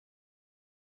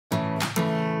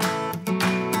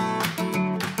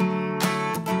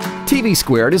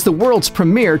TVSquared is the world's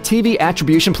premier TV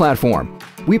attribution platform.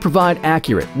 We provide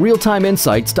accurate, real-time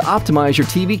insights to optimize your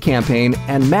TV campaign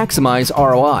and maximize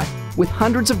ROI. With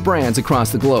hundreds of brands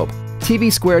across the globe,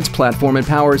 TVSquared's platform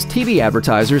empowers TV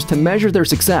advertisers to measure their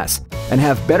success and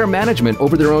have better management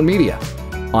over their own media.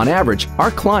 On average,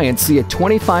 our clients see a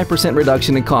 25%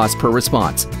 reduction in cost per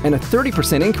response and a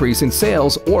 30% increase in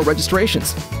sales or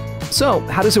registrations. So,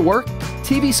 how does it work?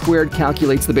 TVSquared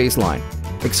calculates the baseline,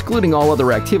 excluding all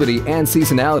other activity and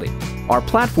seasonality. Our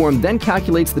platform then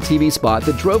calculates the TV spot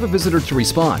that drove a visitor to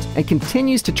respond and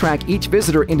continues to track each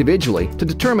visitor individually to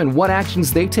determine what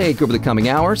actions they take over the coming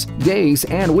hours, days,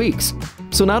 and weeks.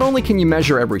 So not only can you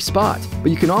measure every spot,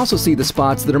 but you can also see the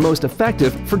spots that are most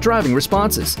effective for driving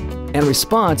responses. And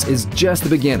response is just the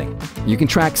beginning. You can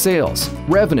track sales,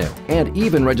 revenue, and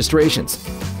even registrations.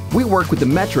 We work with the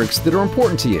metrics that are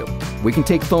important to you. We can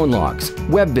take phone logs,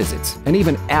 web visits, and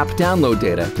even app download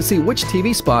data to see which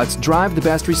TV spots drive the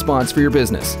best response for your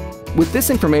business. With this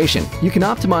information, you can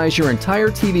optimize your entire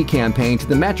TV campaign to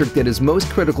the metric that is most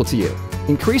critical to you,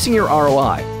 increasing your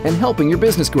ROI and helping your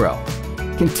business grow.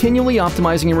 Continually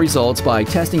optimizing your results by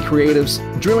testing creatives,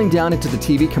 drilling down into the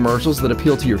TV commercials that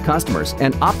appeal to your customers,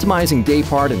 and optimizing day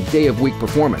part and day of week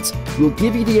performance will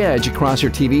give you the edge across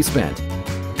your TV spend.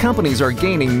 Companies are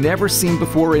gaining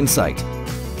never-seen-before insight.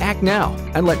 Act now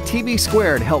and let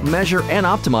TVSquared help measure and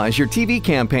optimize your TV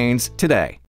campaigns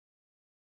today.